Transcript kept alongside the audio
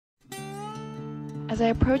As I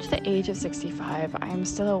approach the age of 65, I am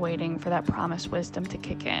still awaiting for that promised wisdom to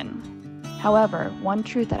kick in. However, one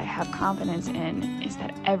truth that I have confidence in is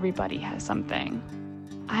that everybody has something.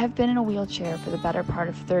 I have been in a wheelchair for the better part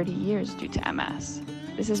of 30 years due to MS.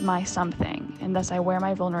 This is my something, and thus I wear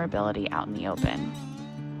my vulnerability out in the open.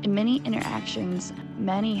 In many interactions,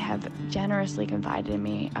 many have generously confided in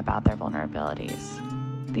me about their vulnerabilities.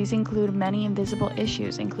 These include many invisible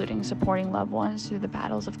issues, including supporting loved ones through the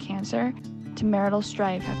battles of cancer, to marital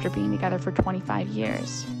strife after being together for 25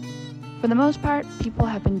 years. For the most part, people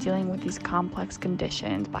have been dealing with these complex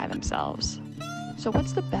conditions by themselves. So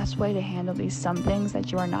what's the best way to handle these some things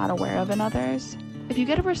that you are not aware of in others? If you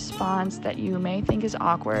get a response that you may think is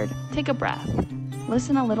awkward, take a breath.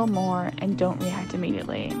 Listen a little more and don't react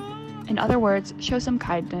immediately. In other words, show some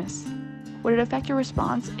kindness. Would it affect your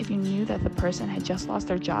response if you knew that the person had just lost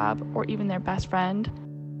their job or even their best friend?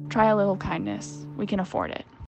 Try a little kindness. We can afford it.